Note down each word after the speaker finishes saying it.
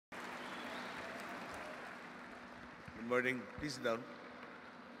Good morning. Please sit down.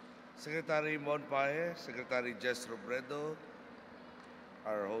 Secretary Mon Pae, Secretary Jess Robredo,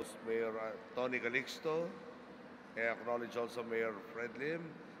 our host Mayor Tony Calixto. I acknowledge also Mayor Fred Lim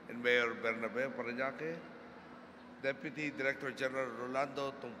and Mayor Bernabe Parañaque, Deputy Director General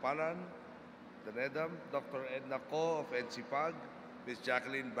Rolando Tungpalan, the NEDAM, Dr. Edna Ko of NCPAG, Ms.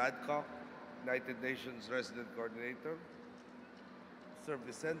 Jacqueline Badcock, United Nations Resident Coordinator, Sir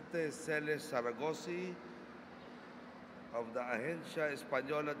Vicente Celes Saragosi of the Agencia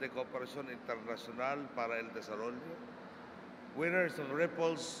Española de Cooperación Internacional para el Desarrollo, winners of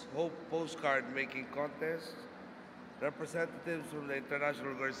Ripple's Hope Postcard Making Contest, representatives from the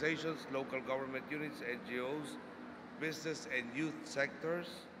international organizations, local government units, NGOs, business and youth sectors,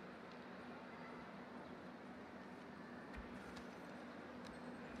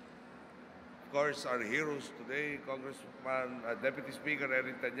 of course, our heroes today, Congressman, Deputy Speaker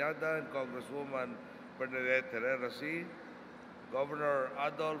Erin Tañada and Congresswoman Bernadette Herrera C., Governor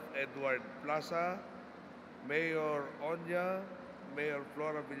Adolf Edward Plaza, Mayor Oña, Mayor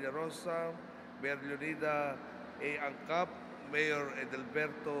Flora Villarosa, Mayor Leonida A. Angkap, Mayor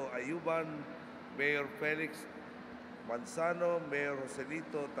Edelberto Ayuban, Mayor Felix Manzano, Mayor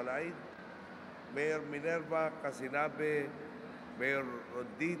Joselito Talaid, Mayor Minerva Casinabe, Mayor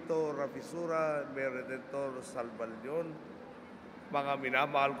Rodito Rafisura, Mayor Redentor Salvalyon, mga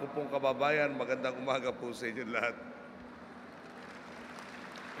minamahal ko pong kababayan, magandang umaga po sa inyo lahat.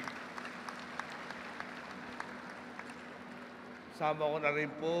 Sama ko na rin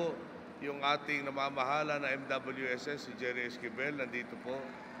po yung ating namamahala na MWSS, si Jerry Esquivel, nandito po.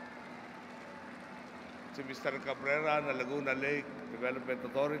 Si Mr. Cabrera na Laguna Lake Development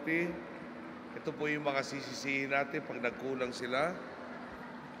Authority. Ito po yung mga sisisihin natin pag nagkulang sila.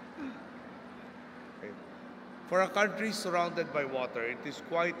 Okay. For a country surrounded by water, it is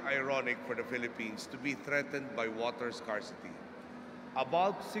quite ironic for the Philippines to be threatened by water scarcity.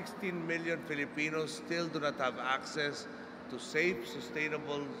 About 16 million Filipinos still do not have access to safe,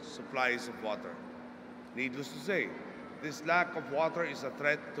 sustainable supplies of water. Needless to say, this lack of water is a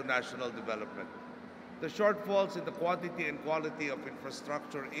threat to national development. The shortfalls in the quantity and quality of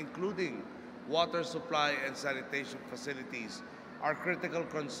infrastructure, including water supply and sanitation facilities, are critical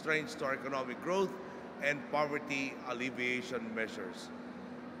constraints to our economic growth and poverty alleviation measures.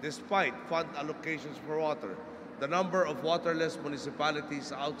 Despite fund allocations for water, the number of waterless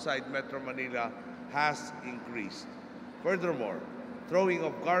municipalities outside Metro Manila has increased. Furthermore, throwing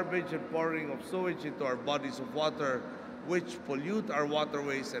of garbage and pouring of sewage into our bodies of water, which pollute our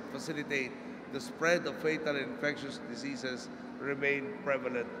waterways and facilitate the spread of fatal and infectious diseases, remain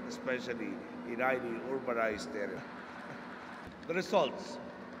prevalent, especially in highly urbanized areas. The results: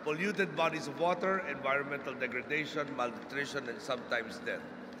 polluted bodies of water, environmental degradation, malnutrition, and sometimes death.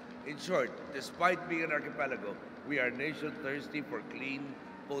 In short, despite being an archipelago, we are a nation thirsty for clean,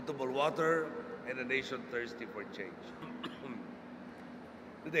 potable water and a nation thirsty for change.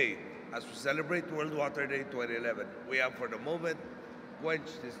 Today, as we celebrate World Water Day 2011, we have for the moment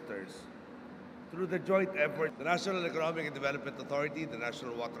quenched this thirst. Through the joint effort, the National Economic and Development Authority, the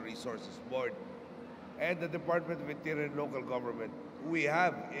National Water Resources Board, and the Department of Interior and Local Government, we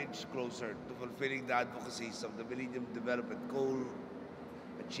have inched closer to fulfilling the advocacies of the Millennium Development Goal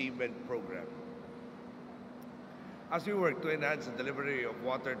Achievement Program. As we work to enhance the delivery of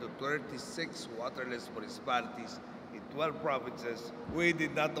water to 36 waterless municipalities in 12 provinces, we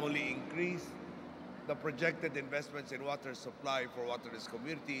did not only increase the projected investments in water supply for waterless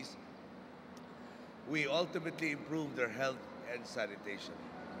communities, we ultimately improve their health and sanitation.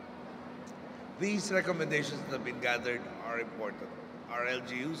 These recommendations that have been gathered are important. Our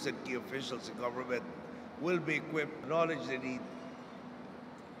LGUs and key officials in government will be equipped with knowledge they need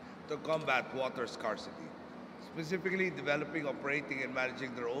to combat water scarcity, specifically developing, operating, and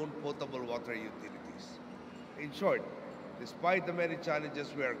managing their own potable water utilities. In short, despite the many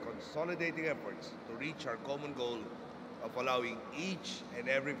challenges, we are consolidating efforts to reach our common goal of allowing each and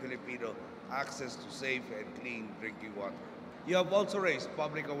every Filipino access to safe and clean drinking water. You have also raised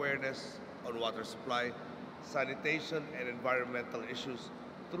public awareness on water supply, sanitation, and environmental issues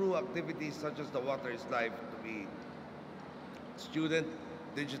through activities such as the Water is Life to Be Student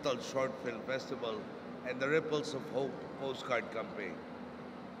Digital Short Film Festival and the Ripples of Hope postcard campaign.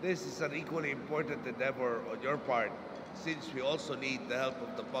 This is an equally important endeavor on your part, since we also need the help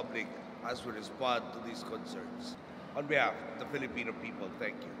of the public as we respond to these concerns. On behalf of the Filipino people,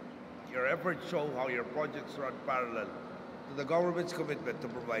 thank you. Your efforts show how your projects run parallel to the government's commitment to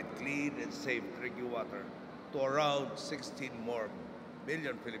provide clean and safe drinking water to around 16 more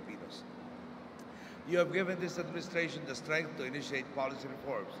million Filipinos. You have given this administration the strength to initiate policy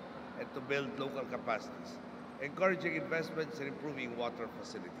reforms and to build local capacities. encouraging investments in improving water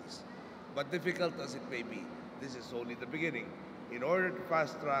facilities. But difficult as it may be, this is only the beginning. In order to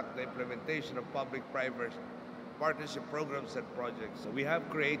fast-track the implementation of public-private partnership programs and projects, we have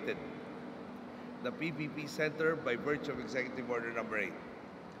created the PPP Center by virtue of Executive Order Number 8.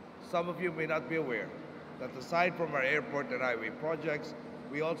 Some of you may not be aware that aside from our airport and highway projects,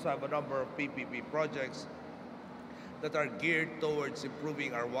 we also have a number of PPP projects that are geared towards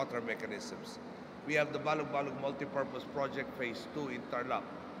improving our water mechanisms. We have the Balog-Balog Multipurpose Project Phase 2 in Tarlac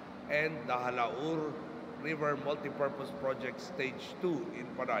and the Halaur River Multipurpose Project Stage 2 in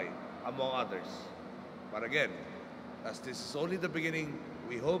Pasay, among others. But again, as this is only the beginning,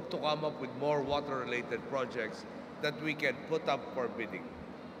 we hope to come up with more water-related projects that we can put up for bidding.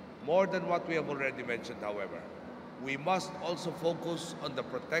 More than what we have already mentioned, however, we must also focus on the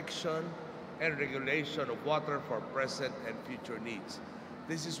protection and regulation of water for present and future needs.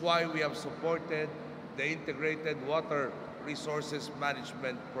 This is why we have supported the Integrated Water Resources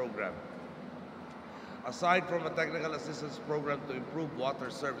Management Program. Aside from a technical assistance program to improve water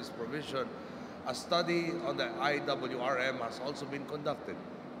service provision, a study on the IWRM has also been conducted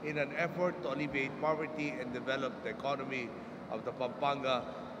in an effort to alleviate poverty and develop the economy of the Pampanga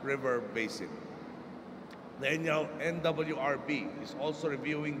River Basin. The NWRB is also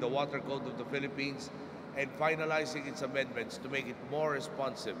reviewing the Water Code of the Philippines and finalizing its amendments to make it more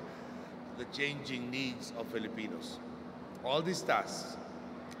responsive to the changing needs of Filipinos. All these tasks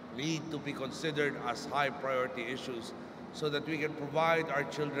need to be considered as high priority issues so that we can provide our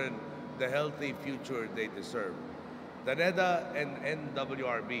children the healthy future they deserve. The NEDA and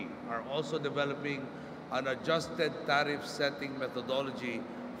NWRB are also developing an adjusted tariff setting methodology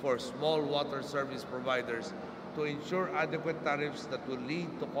for small water service providers to ensure adequate tariffs that will lead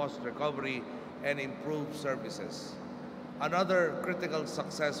to cost recovery and improve services. Another critical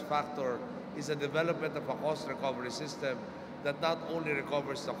success factor is the development of a cost recovery system that not only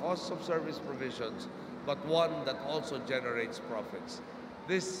recovers the costs of service provisions, but one that also generates profits.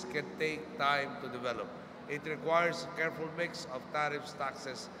 This can take time to develop. It requires a careful mix of tariffs,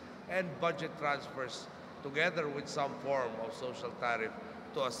 taxes, and budget transfers together with some form of social tariff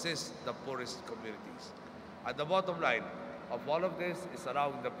to assist the poorest communities. At the bottom line of all of this is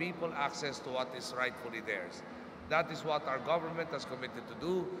allowing the people access to what is rightfully theirs. That is what our government has committed to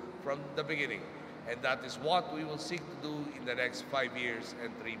do from the beginning, and that is what we will seek to do in the next 5 years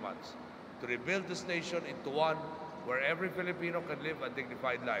and 3 months, to rebuild this nation into one where every Filipino can live a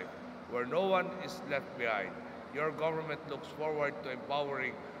dignified life, where no one is left behind. Your government looks forward to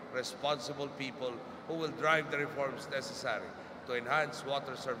empowering responsible people who will drive the reforms necessary to enhance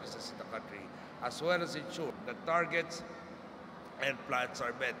water services in the country, as well as ensure that targets and plans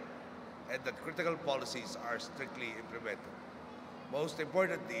are met and that critical policies are strictly implemented. Most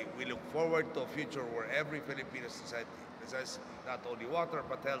importantly, we look forward to a future where every Filipino society possesses not only water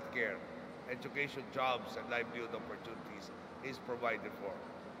but healthcare, education, jobs, and livelihood opportunities is provided for.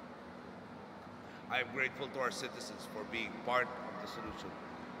 I am grateful to our citizens for being part of the solution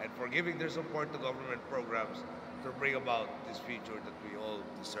and for giving their support to government programs to bring about this future that we all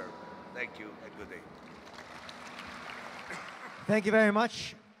deserve. Thank you and good day. Thank you very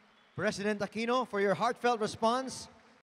much, President Aquino, for your heartfelt response.